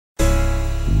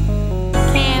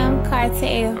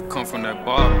Cartel. I come from that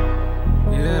bottom.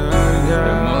 Yeah.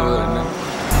 That mud, nigga.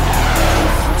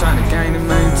 I'm trying to gain and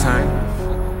maintain.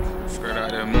 Straight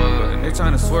out that mud, and they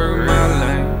trying to swerve in my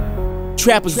lane.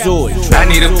 Trapezoid. I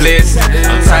need a bless.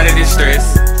 I'm tired of this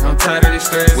stress.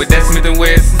 With that Smith &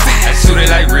 Wesson, I shoot it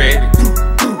like red.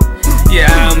 Yeah,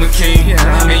 I'm a king,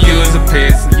 and you is a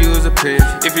pest.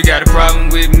 If you got a problem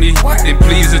with me, then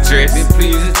please address.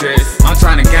 I'm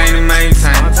trying to gain and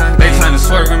maintain. They trying to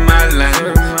swerve in my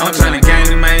lane. I'm trying to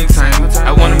gain and maintain.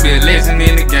 I wanna be a legend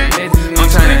in the game. I'm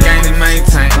trying to gain and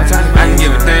maintain. I can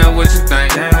give a damn what you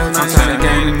think. I'm trying to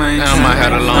gain and maintain. I might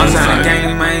have a long time. I'm trying to gain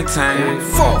and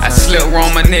maintain. I slept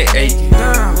wrong, my neck aching.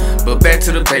 But back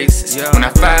to the basics. When I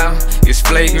file, it's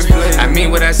flagrant. I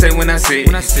mean what I say when I say it.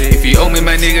 If you owe me,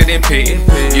 my nigga, then pay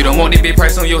it. You don't want the big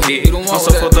price on your head. I'm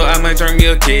so fucked up, I might drink me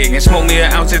a keg and smoke me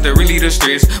an ounce just to relieve the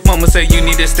stress. Mama say you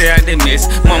need to stay out the mess.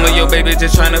 Mama, your baby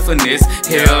just tryna finesse.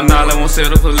 Hell nah, I won't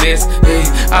settle for less. Hey,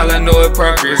 all I know is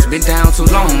progress. Been down too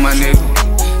long, my nigga.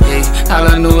 Hey, all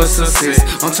I know is success.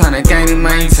 I'm tryna gain and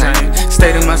maintain.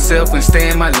 Stay to myself and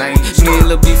stay in my lane. Me and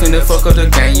Lil Beef in the fuck up the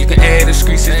game. You can add the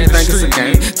streets if you think it's a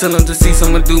game. Tell them to see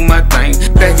someone do my thing.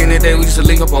 Back in the day we used to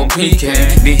link up on PK,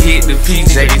 then hit the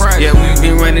PJs. Yeah, we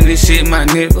been running this shit, my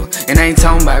nigga. And I ain't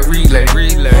talking about relay.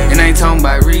 And I ain't talking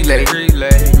about relay.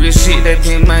 Real shit that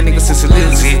been my nigga since a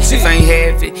little bit. If I ain't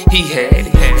have it, he had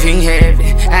it. If he ain't have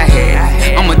it, I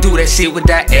had it. I'ma do that shit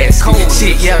without asking.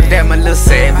 Shit, yeah, that my little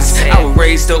savage. I was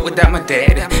raised up without my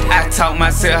daddy. I taught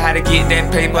myself how to get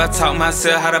that paper. I taught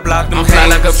myself how to block them. I'm fly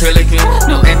like a pelican.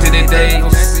 No end to the days.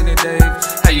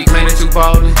 How you claim that you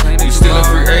ballin'? You still a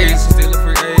free agent.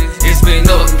 It's been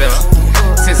up there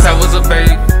since I was a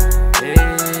baby.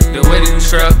 The way that you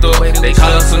strapped up, they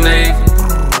call us a name.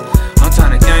 I'm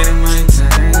tryna gain and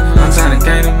maintain. I'm tryna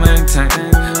gain and maintain.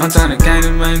 I'm tryna gain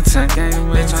and maintain.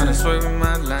 They tryna swerve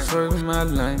in my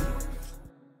lane.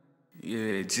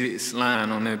 Yeah, jit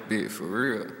slime on that bit for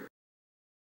real.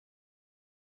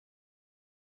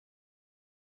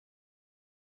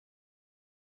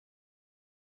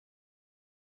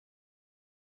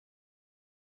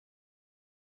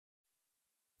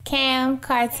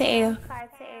 Cartel.